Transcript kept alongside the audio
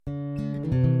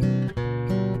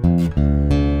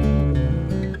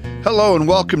Hello and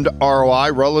welcome to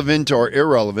ROI, Relevant or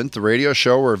Irrelevant, the radio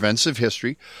show where events of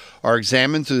history are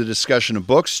examined through the discussion of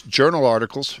books, journal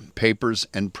articles, papers,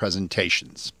 and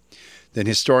presentations. Then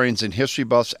historians and history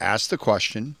buffs ask the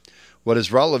question, what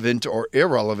is relevant or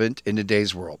irrelevant in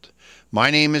today's world?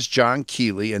 My name is John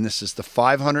Kealey, and this is the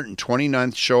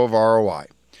 529th show of ROI.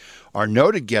 Our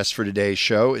noted guest for today's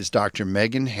show is Dr.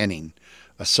 Meghan Henning,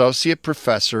 Associate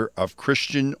Professor of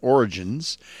Christian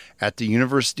Origins at the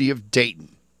University of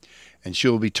Dayton. And she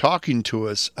will be talking to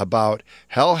us about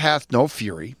Hell Hath No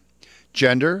Fury,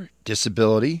 gender,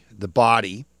 disability, the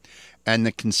body, and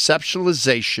the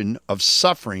conceptualization of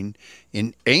suffering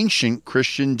in ancient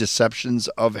Christian deceptions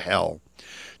of hell.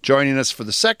 Joining us for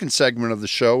the second segment of the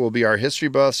show will be our history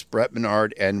buffs, Brett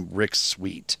Monnard and Rick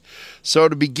Sweet. So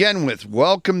to begin with,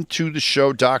 welcome to the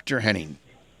show, Dr. Henning.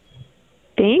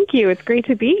 Thank you. It's great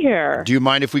to be here. Do you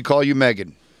mind if we call you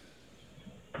Megan?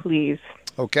 Please.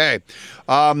 Okay.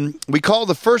 We call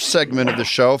the first segment of the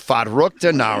show Fadruk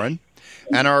de Naren,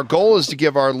 and our goal is to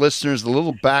give our listeners a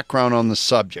little background on the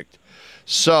subject.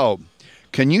 So,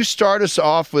 can you start us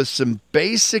off with some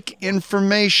basic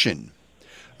information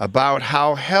about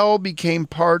how hell became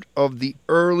part of the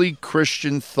early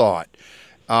Christian thought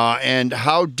and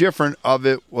how different of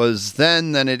it was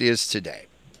then than it is today?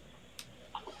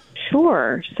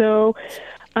 Sure. So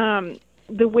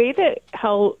the way that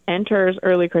hell enters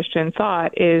early Christian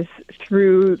thought is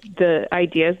through the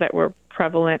ideas that were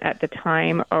prevalent at the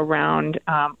time around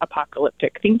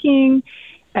apocalyptic thinking,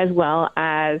 as well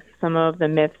as some of the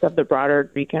myths of the broader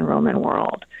Greek and Roman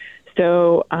world.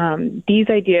 So these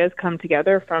ideas come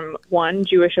together from one,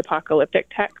 Jewish apocalyptic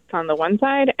texts on the one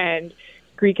side, and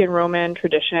Greek and Roman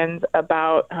traditions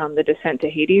about the descent to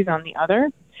Hades on the other.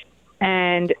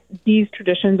 And these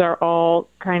traditions are all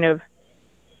kind of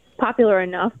popular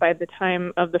enough by the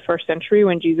time of the first century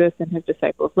when Jesus and his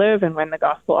disciples live and when the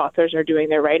gospel authors are doing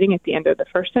their writing at the end of the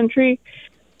first century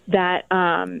that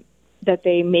that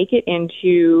they make it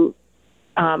into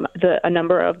a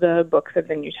number of the books of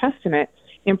the New Testament.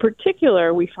 In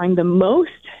particular, we find the most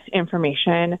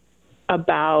information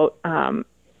about an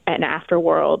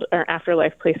afterworld or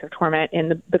afterlife place of torment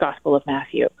in the Gospel of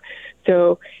Matthew.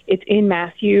 So it's in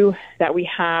Matthew that we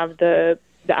have the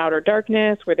outer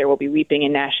darkness where there will be weeping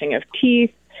and gnashing of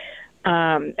teeth.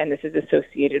 And this is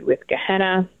associated with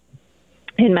Gehenna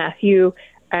in Matthew.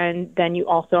 And then you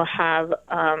also have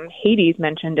Hades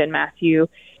mentioned in Matthew.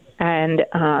 And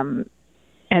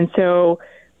so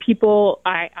people,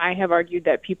 I have argued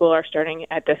that people are starting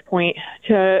at this point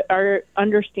to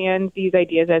understand these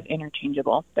ideas as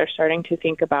interchangeable. They're starting to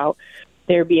think about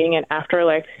there being an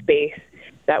afterlife space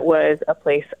that was a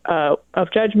place of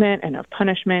judgment and of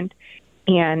punishment.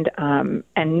 And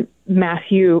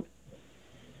Matthew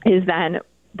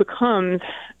becomes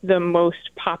the most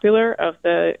popular of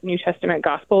the New Testament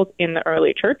Gospels in the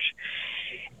early church.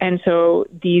 And so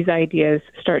these ideas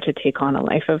start to take on a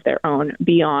life of their own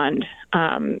beyond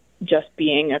just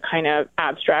being a kind of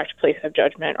abstract place of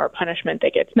judgment or punishment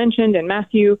that gets mentioned in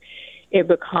Matthew. It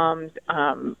becomes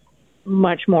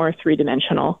much more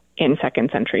three-dimensional in second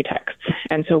century texts.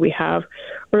 And so we have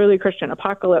early Christian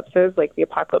apocalypses like the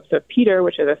Apocalypse of Peter,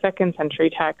 which is a second century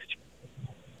text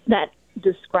that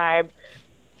describes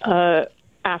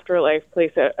afterlife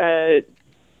place, a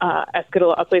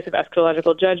place of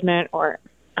eschatological judgment or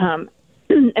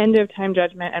end of time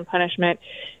judgment and punishment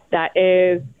that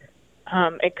is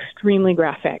extremely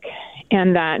graphic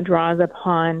and that draws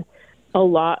upon a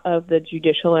lot of the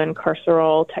judicial and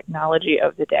carceral technology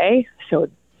of the day. So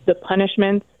the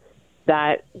punishments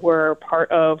that were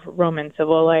part of Roman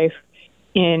civil life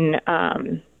in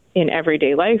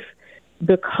everyday life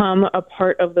become a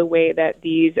part of the way that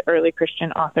these early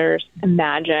Christian authors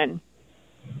imagine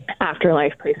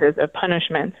afterlife places of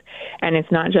punishments. And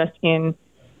it's not just in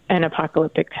an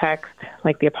apocalyptic text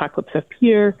like the Apocalypse of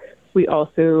Peter. We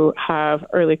also have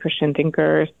early Christian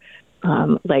thinkers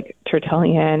like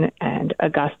Tertullian and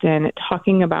Augustine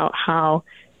talking about how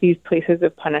these places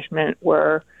of punishment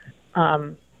were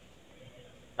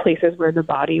places where the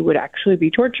body would actually be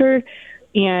tortured.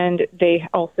 And they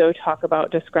also talk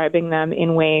about describing them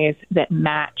in ways that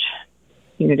match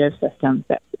punitive systems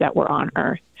that were on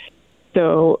Earth.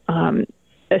 So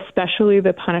especially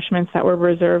the punishments that were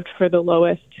reserved for the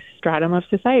lowest stratum of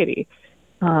society.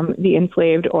 The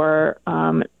enslaved or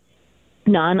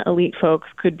non-elite folks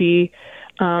could be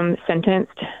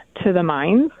sentenced to the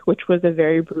mines, which was a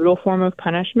very brutal form of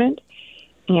punishment.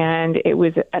 And it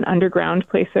was an underground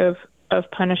place of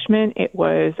punishment. It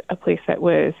was a place that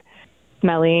was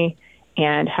smelly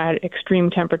and had extreme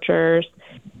temperatures.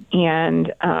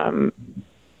 And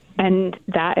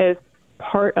that is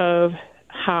part of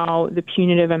how the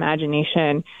punitive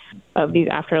imagination of these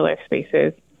afterlife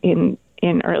spaces in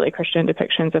early Christian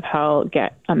depictions of hell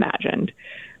get imagined,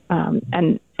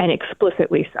 and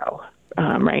explicitly so,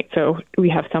 right? So we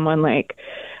have someone like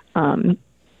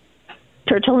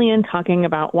Tertullian talking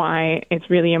about why it's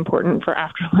really important for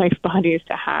afterlife bodies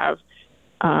to have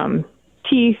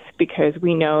teeth, because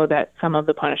we know that some of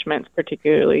the punishments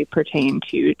particularly pertain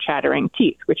to chattering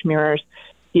teeth, which mirrors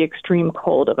the extreme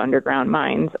cold of underground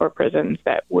mines or prisons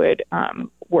that would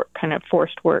work kind of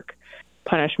forced work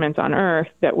punishments on earth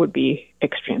that would be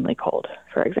extremely cold,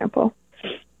 for example.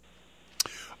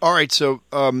 All right. So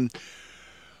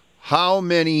how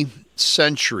many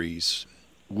centuries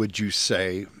would you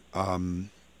say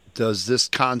does this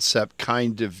concept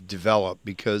kind of develop?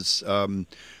 Because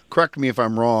correct me if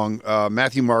I'm wrong,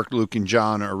 Matthew, Mark, Luke, and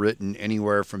John are written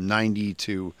anywhere from 90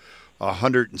 to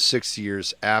 160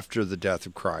 years after the death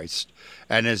of Christ.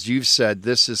 And as you've said,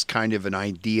 this is kind of an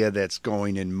idea that's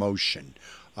going in motion.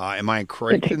 Am I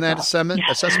correct in that assessment?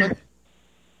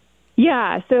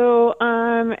 Yeah. So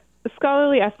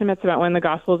scholarly estimates about when the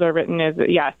Gospels are written is,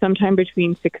 sometime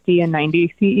between 60 and 90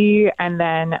 CE. And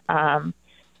then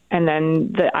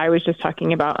I was just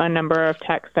talking about a number of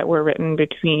texts that were written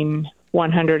between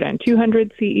 100 and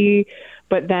 200 CE.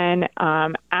 But then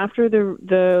after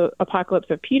the Apocalypse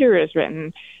of Peter is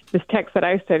written, this text that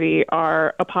I study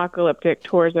are apocalyptic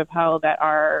tours of hell that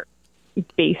are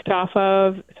based off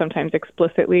of, sometimes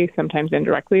explicitly, sometimes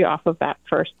indirectly, off of that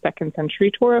first, second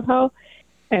century tour of hell.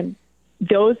 And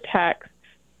those texts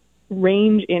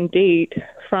range in date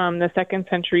from the second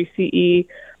century CE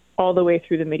all the way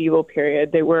through the medieval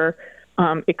period. They were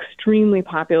extremely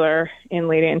popular in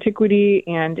late antiquity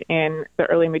and in the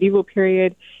early medieval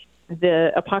period.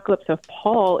 The Apocalypse of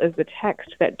Paul is the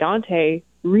text that Dante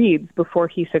reads before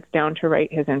he sits down to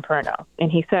write his Inferno.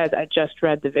 And he says, I just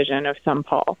read the vision of some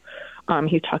Paul.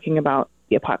 He's talking about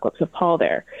the Apocalypse of Paul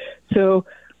there. So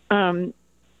that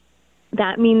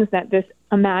means that this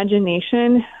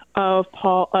imagination of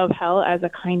hell as a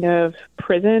kind of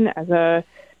prison, as a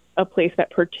place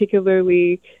that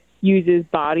particularly uses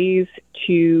bodies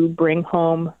to bring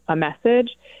home a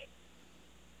message,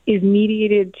 is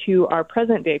mediated to our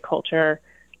present day culture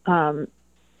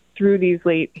through these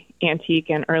late antique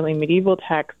and early medieval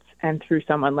texts, and through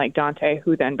someone like Dante,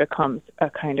 who then becomes a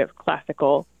kind of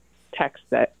classical text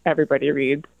that everybody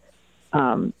reads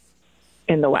in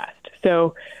the West.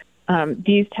 So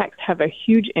these texts have a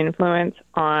huge influence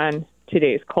on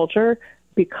today's culture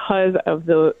because of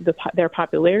their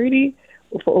popularity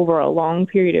over a long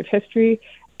period of history,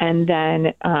 and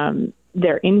then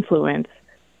their influence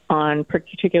on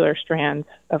particular strands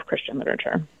of Christian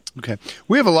literature. Okay.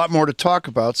 We have a lot more to talk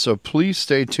about, so please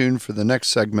stay tuned for the next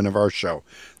segment of our show.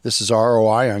 This is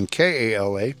ROI on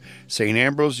KALA, St.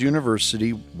 Ambrose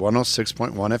University,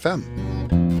 106.1 FM.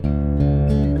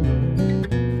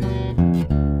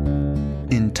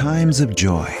 In times of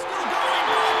joy,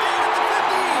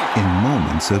 in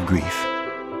moments of grief,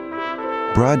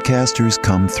 broadcasters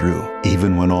come through,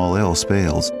 even when all else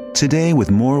fails. Today,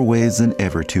 with more ways than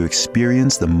ever to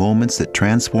experience the moments that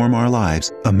transform our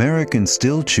lives, Americans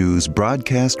still choose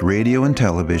broadcast radio and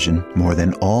television more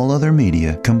than all other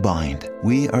media combined.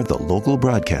 We are the local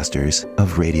broadcasters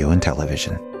of radio and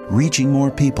television, reaching more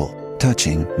people,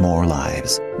 touching more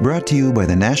lives. Brought to you by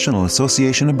the National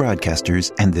Association of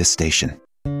Broadcasters and this station.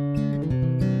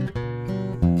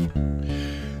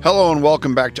 Hello and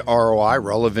welcome back to ROI,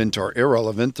 Relevant or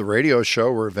Irrelevant, the radio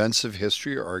show where events of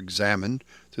history are examined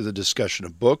through the discussion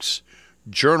of books,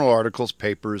 journal articles,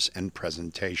 papers, and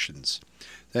presentations.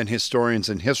 Then historians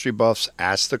and history buffs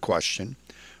ask the question,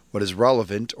 what is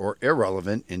relevant or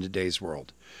irrelevant in today's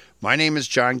world? My name is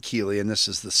John Kealey, and this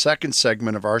is the second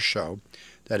segment of our show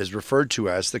that is referred to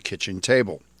as the kitchen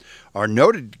table. Our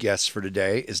noted guest for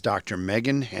today is Dr.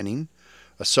 Meghan Henning,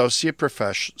 Associate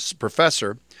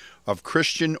Professor of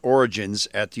Christian Origins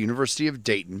at the University of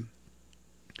Dayton,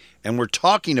 and we're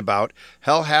talking about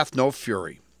Hell Hath No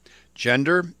Fury,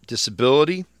 gender,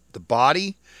 disability, the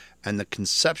body, and the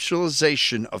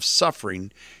conceptualization of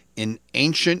suffering in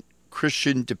ancient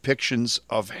Christian depictions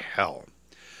of hell.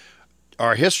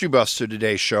 Our history buffs to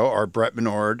today's show are Brett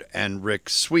Monnard and Rick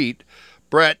Sweet.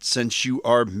 Brett, since you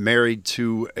are married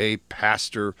to a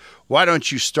pastor, why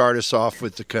don't you start us off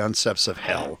with the concepts of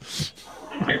hell?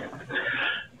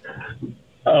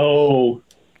 Oh,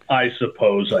 I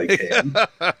suppose I can.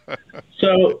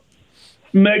 So,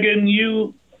 Megan,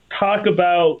 you talk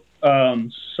about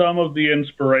some of the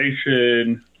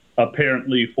inspiration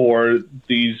apparently for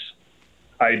these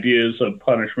ideas of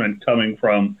punishment coming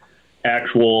from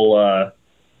actual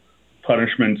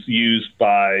punishments used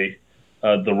by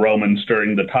the Romans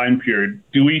during the time period.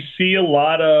 Do we see a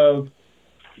lot of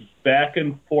back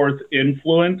and forth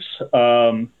influence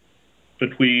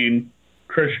between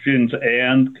Christians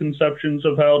and conceptions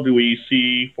of hell? Do we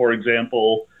see, for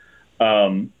example,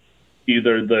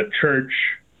 either the church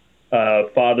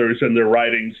fathers in their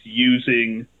writings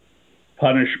using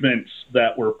punishments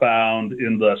that were found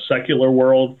in the secular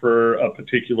world for a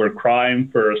particular crime,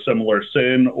 for a similar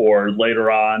sin, or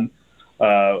later on,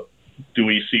 do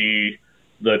we see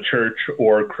the church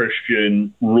or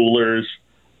Christian rulers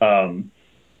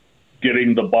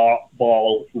getting the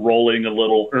ball rolling a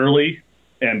little early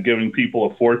and giving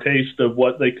people a foretaste of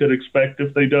what they could expect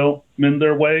if they don't mend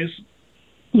their ways?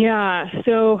 Yeah,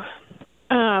 so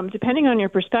depending on your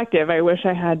perspective, I wish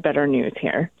I had better news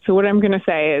here. So what I'm going to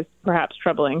say is perhaps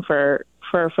troubling for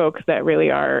folks that really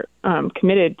are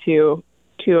committed to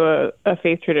a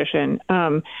faith tradition.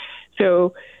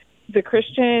 So the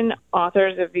Christian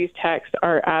authors of these texts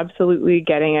are absolutely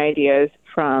getting ideas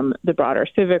from the broader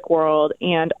civic world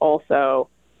and also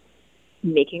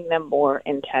making them more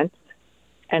intense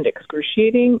and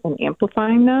excruciating and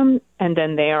amplifying them. And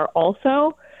then they are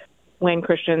also, when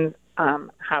Christians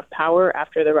have power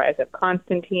after the rise of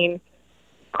Constantine,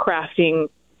 crafting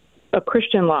a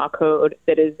Christian law code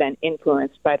that is then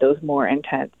influenced by those more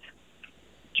intense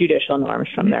judicial norms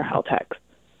from their hell texts.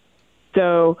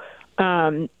 So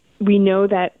we know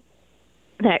that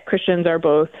Christians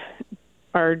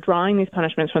are drawing these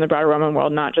punishments from the broader Roman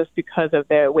world, not just because of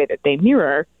the way that they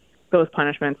mirror those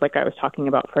punishments, like I was talking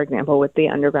about, for example, with the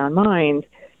underground mines.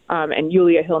 And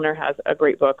Julia Hillner has a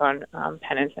great book on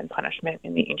penance and punishment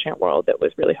in the ancient world that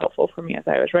was really helpful for me as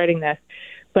I was writing this.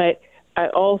 But I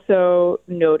also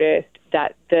noticed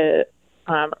that the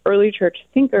early church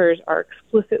thinkers are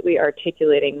explicitly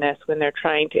articulating this when they're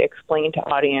trying to explain to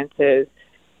audiences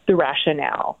the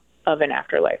rationale of an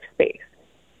afterlife space.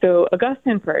 So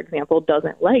Augustine, for example,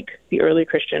 doesn't like the early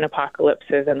Christian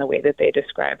apocalypses and the way that they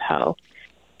describe hell,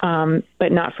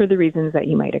 but not for the reasons that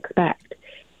you might expect.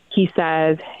 He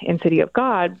says in City of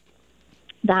God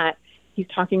that he's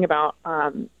talking about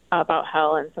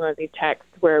hell in some of these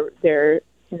texts where there,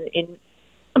 in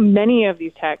many of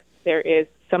these texts, there is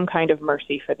some kind of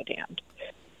mercy for the damned.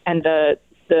 And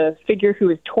the figure who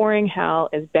is touring hell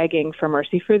is begging for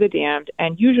mercy for the damned,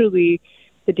 and usually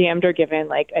the damned are given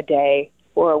like a day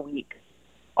or a week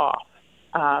off,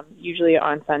 usually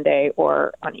on Sunday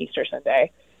or on Easter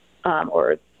Sunday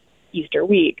or Easter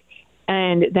week.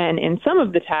 And then in some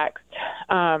of the texts,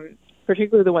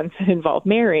 particularly the ones that involve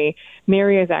Mary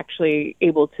is actually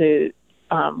able to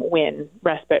win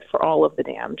respite for all of the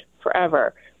damned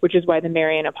forever, which is why the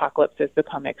Marian apocalypses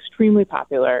become extremely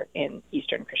popular in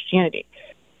Eastern Christianity.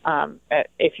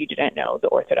 If you didn't know, the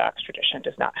Orthodox tradition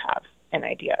does not have an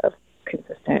idea of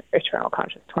consistent eternal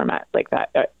conscious torment like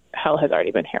that. Hell has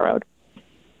already been harrowed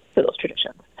for those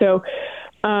traditions. So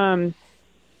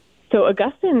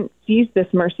Augustine sees this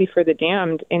mercy for the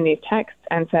damned in these texts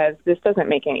and says, this doesn't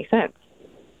make any sense.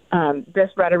 This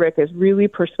rhetoric is really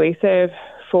persuasive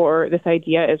this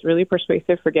idea is really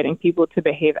persuasive for getting people to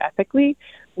behave ethically.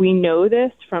 We know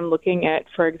this from looking at,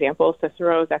 for example,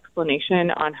 Cicero's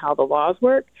explanation on how the laws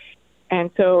work. And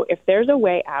so if there's a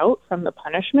way out from the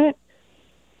punishment,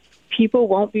 people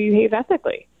won't behave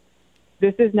ethically.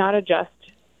 This is not a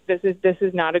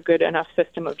good enough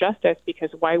system of justice,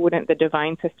 because why wouldn't the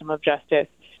divine system of justice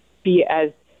be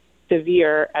as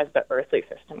severe as the earthly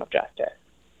system of justice?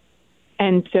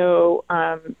 And so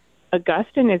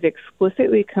Augustine is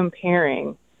explicitly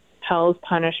comparing hell's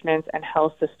punishments and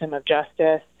hell's system of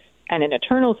justice and an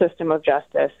eternal system of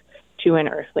justice to an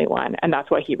earthly one, and that's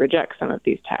why he rejects some of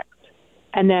these texts.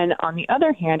 And then on the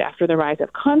other hand, after the rise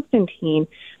of Constantine,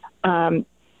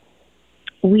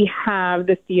 we have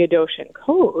the Theodosian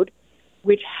Code,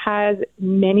 which has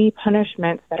many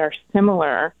punishments that are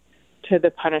similar to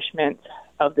the punishments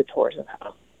of the tours of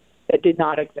hell that did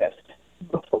not exist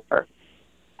before,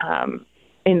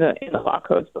 in the law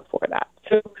codes before that.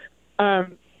 So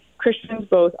Christians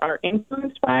both are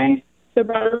influenced by the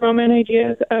broader Roman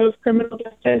ideas of criminal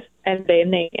justice, and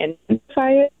then they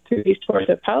intensify it through these tours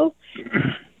of hell,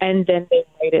 and then they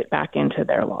write it back into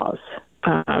their laws.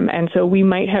 And so we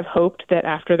might have hoped that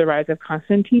after the rise of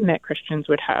Constantine that Christians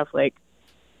would have like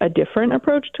a different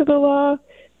approach to the law,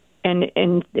 and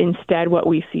instead what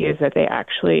we see is that they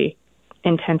actually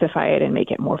intensify it and make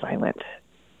it more violent.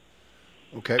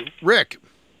 Okay. Rick.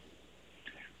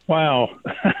 Wow.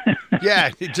 Yeah,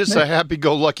 just a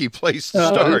happy-go-lucky place to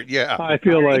start, yeah. I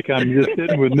feel like I'm just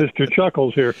sitting with Mr.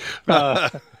 Chuckles here.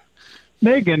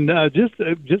 Megan, just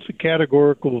a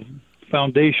categorical,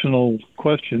 foundational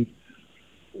question.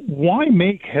 Why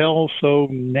make hell so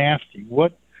nasty?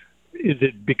 What is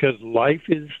it because life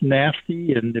is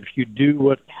nasty, and if you do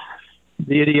what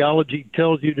the ideology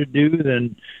tells you to do,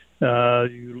 then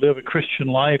you live a Christian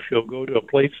life, you'll go to a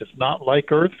place that's not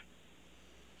like Earth?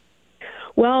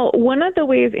 Well, one of the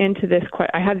ways into this,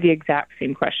 I had the exact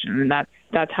same question, and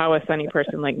that's how a sunny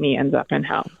person like me ends up in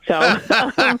hell. So,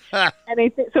 and I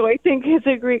think it's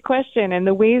a great question, and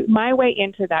my way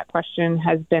into that question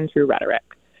has been through rhetoric.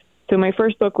 So my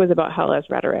first book was about hell as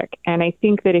rhetoric, and I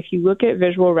think that if you look at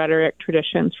visual rhetoric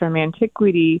traditions from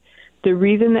antiquity, the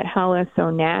reason that hell is so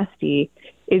nasty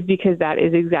is because that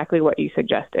is exactly what you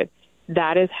suggested.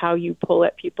 That is how you pull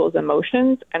at people's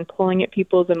emotions, and pulling at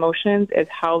people's emotions is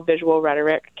how visual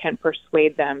rhetoric can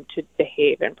persuade them to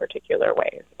behave in particular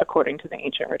ways, according to the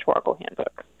ancient rhetorical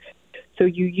handbooks. So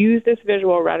you use this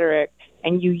visual rhetoric,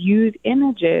 and you use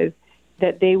images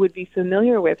that they would be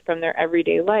familiar with from their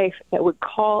everyday life that would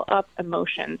call up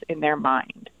emotions in their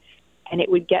mind. And it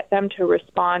would get them to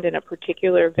respond in a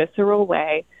particular visceral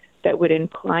way that would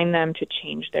incline them to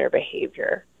change their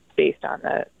behavior based on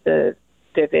the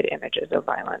vivid images of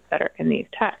violence that are in these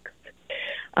texts,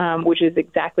 which is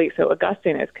exactly, so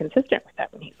Augustine is consistent with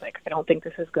that when he's like, I don't think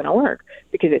this is going to work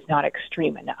because it's not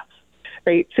extreme enough,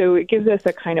 right? So it gives us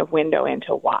a kind of window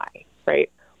into why,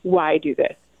 right? Why do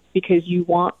this? Because you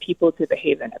want people to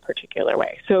behave in a particular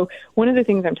way. So one of the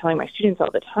things I'm telling my students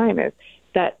all the time is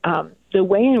that the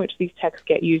way in which these texts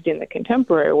get used in the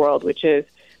contemporary world, which is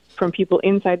from people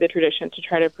inside the tradition to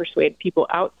try to persuade people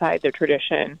outside the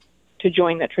tradition to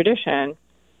join the tradition,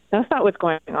 that's not what's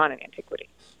going on in antiquity.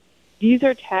 These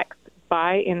are texts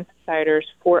by insiders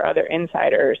for other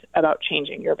insiders about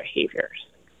changing your behaviors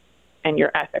and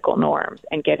your ethical norms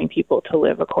and getting people to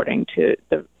live according to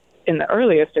in the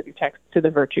earliest of the texts, to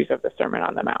the virtues of the Sermon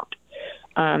on the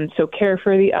Mount. So care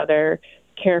for the other,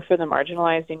 care for the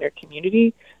marginalized in your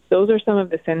community. Those are some of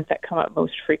the sins that come up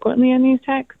most frequently in these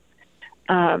texts.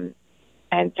 And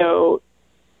so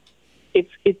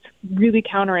it's really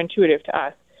counterintuitive to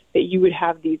us that you would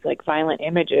have these like violent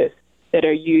images that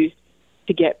are used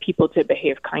to get people to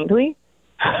behave kindly,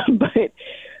 but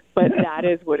that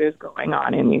is what is going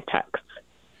on in these texts.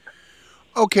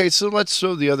 Okay, so let's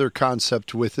throw the other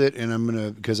concept with it,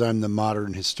 and because I'm the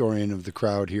modern historian of the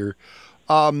crowd here.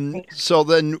 So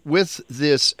then with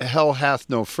this hell hath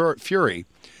no fury,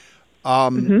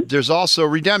 there's also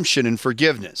redemption and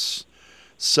forgiveness.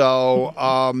 So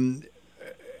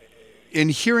in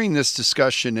hearing this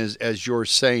discussion as you're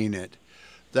saying it,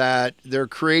 that they're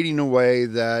creating a way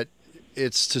that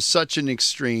it's to such an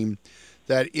extreme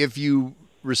that if you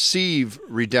receive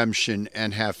redemption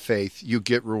and have faith, you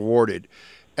get rewarded.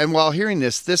 And while hearing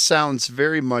this sounds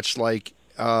very much like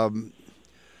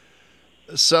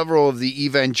several of the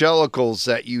evangelicals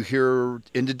that you hear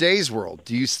in today's world.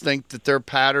 Do you think that their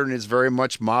pattern is very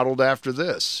much modeled after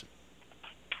this?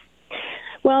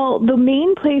 Well, the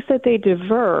main place that they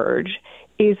diverge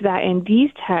is that in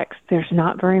these texts, there's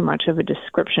not very much of a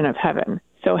description of heaven.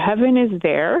 So heaven is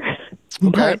there,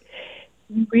 but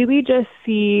you really just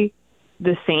see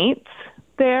the saints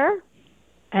there,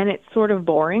 and it's sort of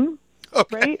boring,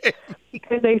 right?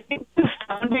 Because I think the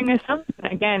founding assumption,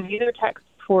 again, these are texts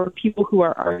for people who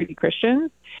are already Christians,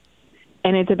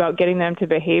 and it's about getting them to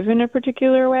behave in a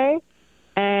particular way.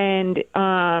 And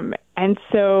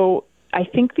so I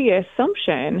think the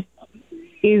assumption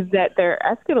is that their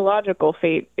eschatological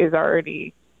fate is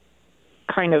already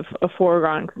kind of a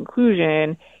foregone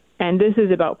conclusion, and this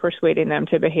is about persuading them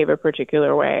to behave a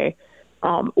particular way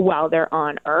while they're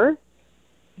on Earth.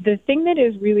 The thing that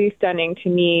is really stunning to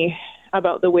me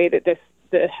about the way that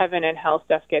the heaven and hell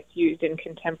stuff gets used in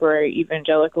contemporary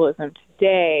evangelicalism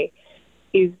today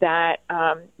is that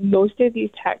most of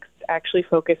these texts actually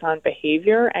focus on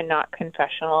behavior and not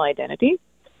confessional identity,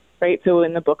 right? So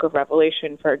in the book of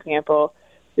Revelation, for example,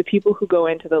 the people who go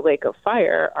into the lake of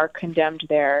fire are condemned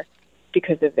there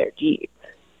because of their deeds,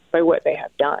 by what they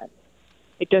have done.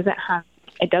 It doesn't have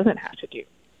to do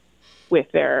with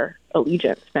their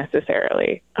allegiance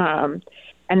necessarily. And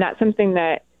that's something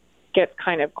that gets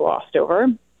kind of glossed over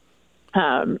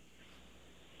in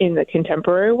the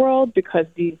contemporary world, because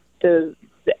the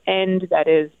end that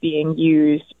is being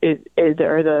used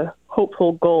or the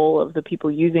hopeful goal of the people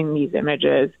using these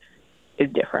images is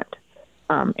different.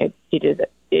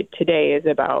 It today is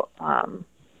about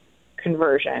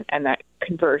conversion, and that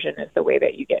conversion is the way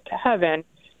that you get to heaven.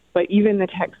 But even the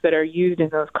texts that are used in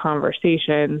those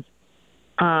conversations,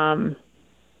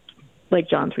 like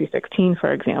John 3:16,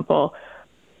 for example,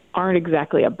 aren't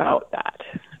exactly about that.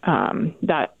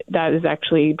 That is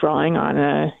actually drawing on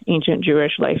an ancient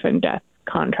Jewish life and death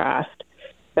contrast.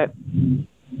 That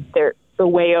the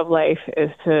way of life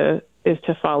is to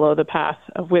follow the path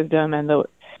of wisdom, and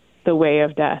the way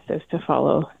of death is to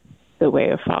follow the way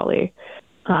of folly.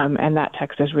 And that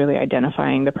text is really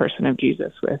identifying the person of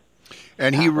Jesus with.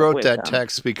 And he wrote that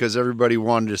text because everybody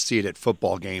wanted to see it at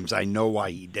football games. I know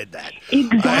why he did that.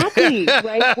 Exactly,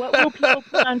 right? What will people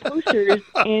put on posters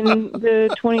in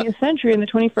the 20th century and the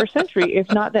 21st century, if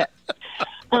not that?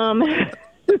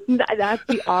 That's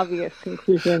the obvious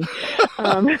conclusion.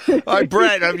 All right,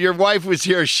 Brett, your wife was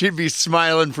here. She'd be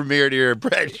smiling from ear to ear.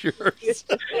 Brett, yours.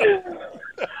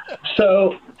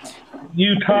 So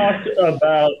you talked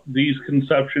about these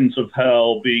conceptions of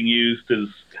hell being used as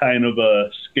kind of a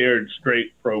scared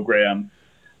straight program.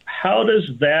 How does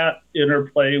that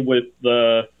interplay with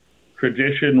the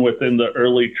tradition within the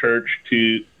early church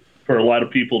for a lot of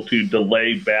people to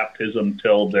delay baptism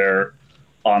till they're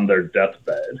on their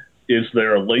deathbed? Is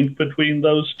there a link between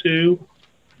those two?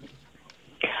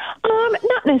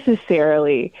 Not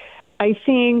necessarily. I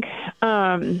think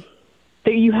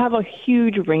that you have a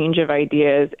huge range of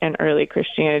ideas in early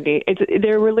Christianity.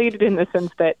 They're related in the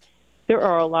sense that there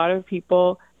are a lot of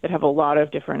people that have a lot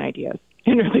of different ideas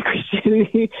in early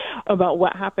Christianity about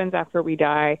what happens after we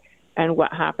die and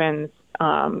what happens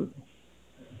and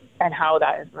how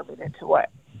that is related to what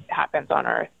happens on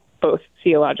earth, both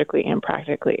theologically and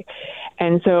practically.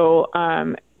 And so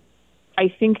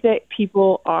I think that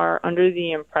people are under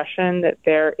the impression that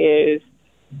there is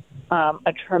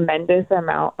a tremendous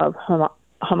amount of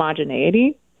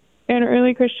homogeneity in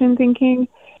early Christian thinking.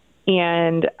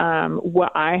 And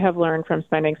what I have learned from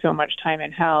spending so much time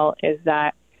in hell is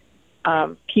that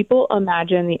people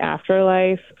imagine the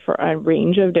afterlife for a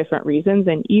range of different reasons.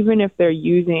 And even if they're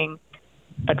using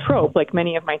a trope, like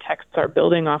many of my texts are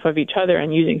building off of each other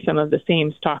and using some of the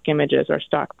same stock images or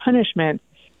stock punishments,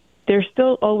 they're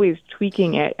still always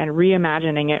tweaking it and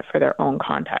reimagining it for their own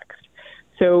context.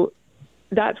 So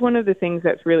that's one of the things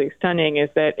that's really stunning is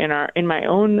that in my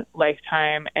own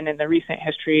lifetime and in the recent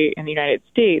history in the United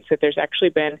States, that there's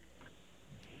actually been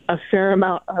a fair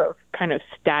amount of kind of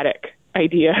static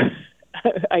idea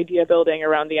building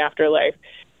around the afterlife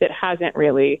that hasn't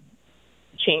really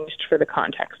changed for the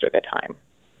context or the time.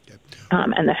 Okay.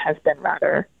 And that has been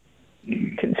rather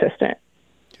consistent.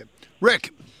 Okay.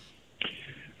 Rick.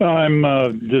 I'm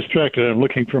distracted. I'm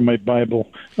looking for my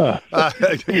Bible.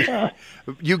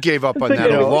 You gave up on that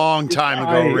a long time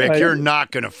ago, Rick. You're not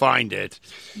going to find it.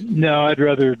 No, I'd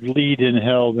rather lead in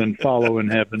hell than follow in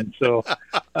heaven. So,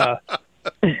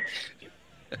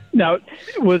 now,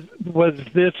 was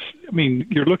this? I mean,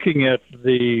 you're looking at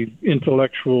the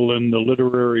intellectual and the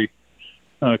literary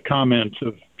comments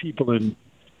of people in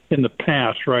the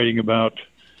past writing about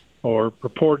or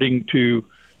purporting to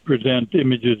present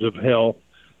images of hell.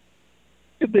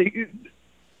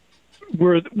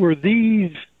 Were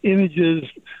these images?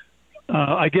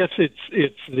 I guess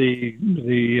it's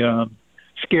the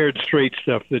scared straight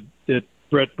stuff that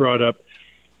Brett brought up.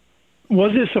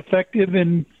 Was this effective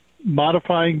in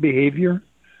modifying behavior?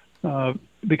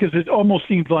 Because it almost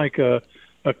seems like a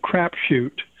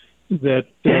crapshoot that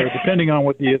depending on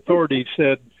what the authorities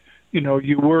said,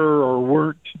 you were or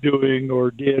weren't doing or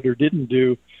did or didn't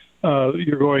do,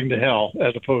 you're going to hell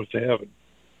as opposed to heaven.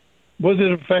 Was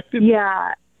it effective?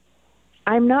 Yeah,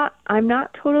 I'm not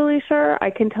totally sure.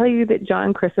 I can tell you that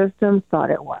John Chrysostom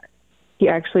thought it was. He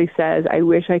actually says, "I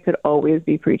wish I could always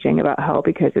be preaching about hell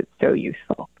because it's so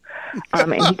useful."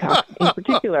 And he talks in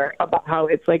particular about how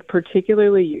it's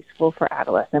particularly useful for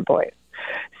adolescent boys.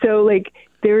 So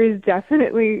there's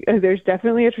definitely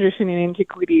a tradition in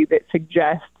antiquity that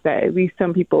suggests that at least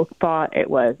some people thought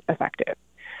it was effective.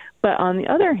 But on the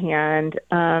other hand,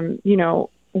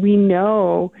 we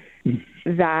know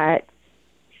that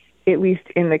at least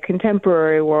in the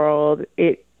contemporary world,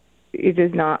 it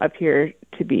does not appear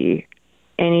to be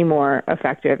any more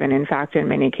effective. And in fact, in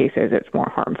many cases, it's more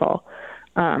harmful.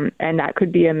 And that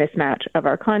could be a mismatch of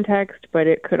our context, but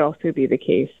it could also be the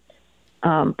case,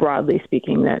 broadly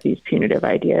speaking, that these punitive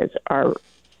ideas are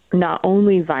not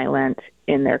only violent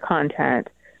in their content,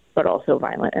 but also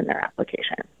violent in their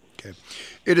application. Okay.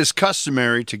 It is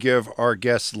customary to give our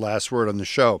guests the last word on the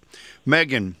show.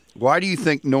 Meghan, why do you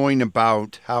think knowing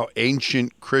about how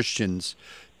ancient Christians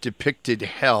depicted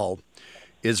hell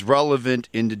is relevant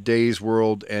in today's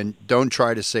world? And don't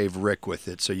try to save Rick with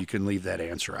it, so you can leave that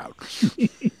answer out.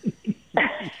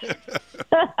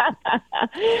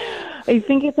 I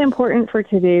think it's important for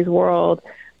today's world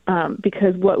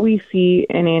because what we see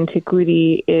in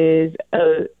antiquity is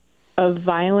a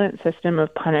violent system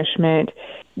of punishment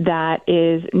that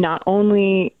is not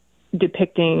only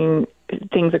depicting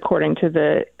things according to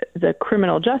the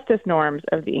criminal justice norms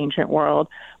of the ancient world,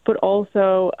 but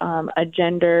also a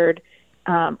gendered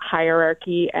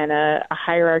hierarchy, and a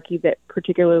hierarchy that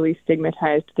particularly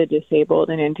stigmatized the disabled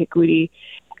in antiquity.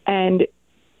 And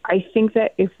I think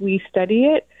that if we study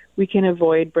it, we can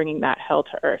avoid bringing that hell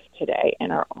to earth today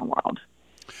in our own world.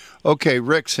 Okay,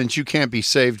 Rick, since you can't be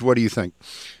saved, what do you think?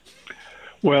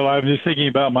 Well, I'm just thinking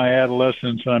about my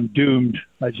adolescence. I'm doomed.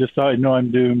 I know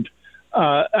I'm doomed.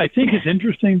 I think it's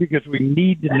interesting because we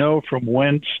need to know from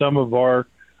whence some of our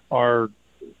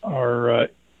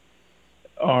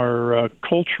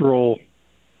cultural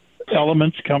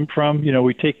elements come from. You know,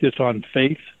 we take this on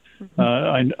faith.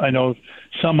 I know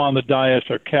some on the dais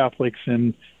are Catholics,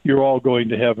 and you're all going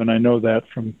to heaven. I know that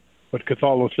from what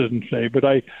Catholicism say. But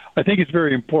I think it's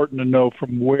very important to know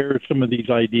from where some of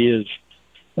these ideas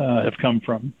have come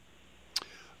from.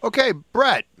 Okay,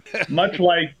 Brett. Much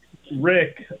like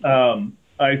Rick,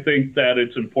 I think that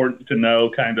it's important to know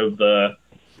kind of the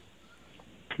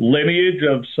lineage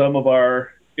of some of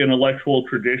our intellectual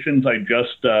traditions. I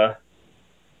just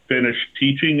finished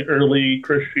teaching early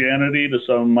Christianity to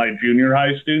some of my junior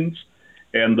high students,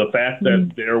 and the fact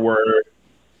that there were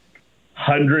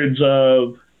hundreds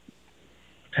of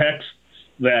texts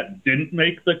that didn't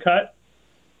make the cut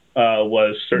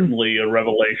was certainly a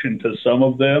revelation to some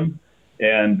of them.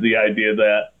 And the idea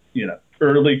that, you know,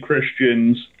 early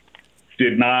Christians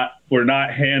were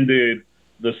not handed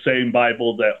the same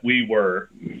Bible that we were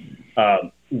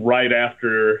right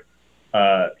after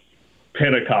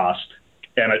Pentecost,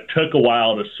 and it took a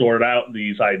while to sort out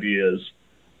these ideas,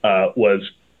 was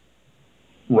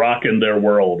rocking their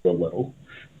world a little.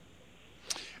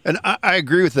 And I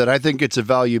agree with that. I think it's a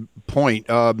value point.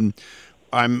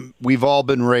 We've all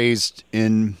been raised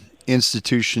in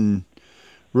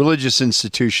religious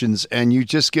institutions, and you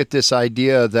just get this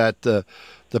idea that the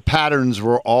patterns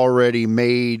were already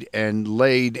made and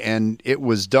laid, and it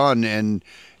was done. And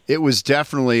it was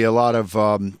definitely a lot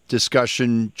of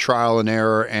discussion, trial and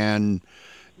error, and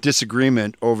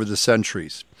disagreement over the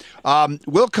centuries.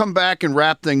 We'll come back and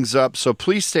wrap things up, so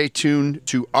please stay tuned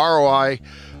to ROI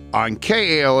on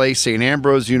KALA St.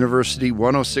 Ambrose University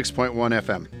 106.1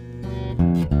 FM.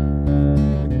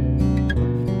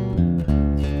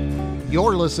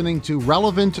 You're listening to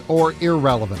Relevant or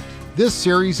Irrelevant. This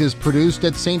series is produced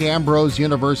at St. Ambrose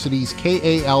University's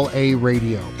KALA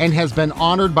Radio and has been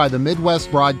honored by the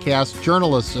Midwest Broadcast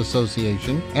Journalists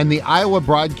Association and the Iowa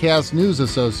Broadcast News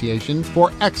Association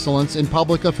for excellence in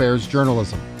public affairs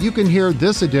journalism. You can hear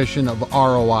this edition of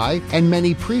ROI and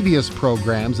many previous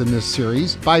programs in this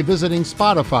series by visiting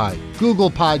Spotify,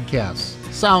 Google Podcasts,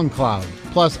 SoundCloud,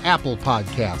 plus Apple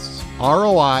Podcasts.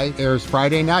 ROI airs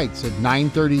Friday nights at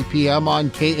 9:30 p.m. on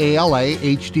KALA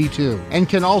HD2 and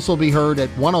can also be heard at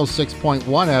 106.1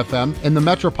 FM in the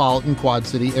metropolitan Quad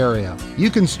City area.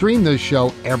 You can stream this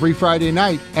show every Friday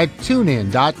night at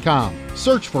tunein.com.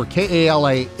 Search for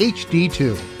KALA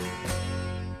HD2.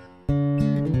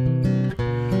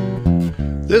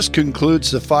 This concludes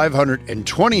the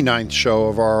 529th show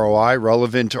of ROI,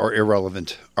 Relevant or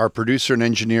Irrelevant. Our producer and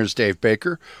engineer is Dave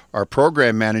Baker. Our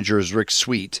program manager is Rick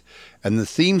Sweet. And the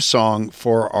theme song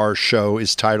for our show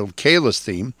is titled Kayla's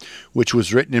Theme, which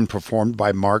was written and performed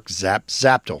by Mark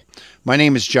Zaptel. My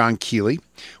name is John Kealey.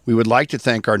 We would like to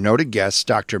thank our noted guest,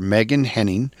 Dr. Meghan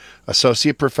Henning,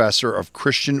 Associate Professor of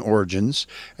Christian Origins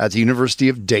at the University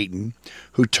of Dayton,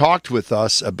 who talked with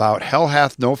us about Hell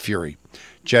Hath No Fury,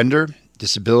 gender,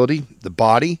 disability, the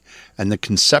body, and the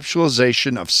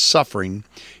conceptualization of suffering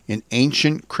in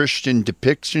ancient Christian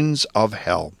depictions of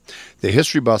hell. The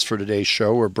history buffs for today's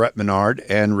show were Brett Monnard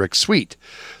and Rick Sweet.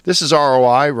 This is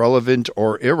ROI, Relevant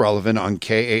or Irrelevant on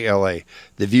KALA.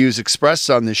 The views expressed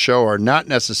on this show are not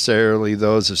necessarily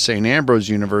those of St. Ambrose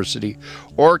University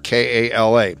or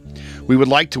KALA. We would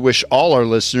like to wish all our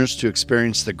listeners to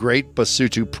experience the great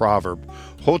Basutu proverb,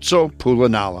 Hotso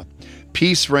Pulanala.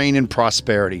 Peace, reign, and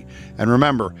prosperity. And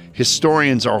remember,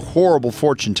 historians are horrible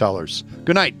fortune tellers.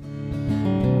 Good night.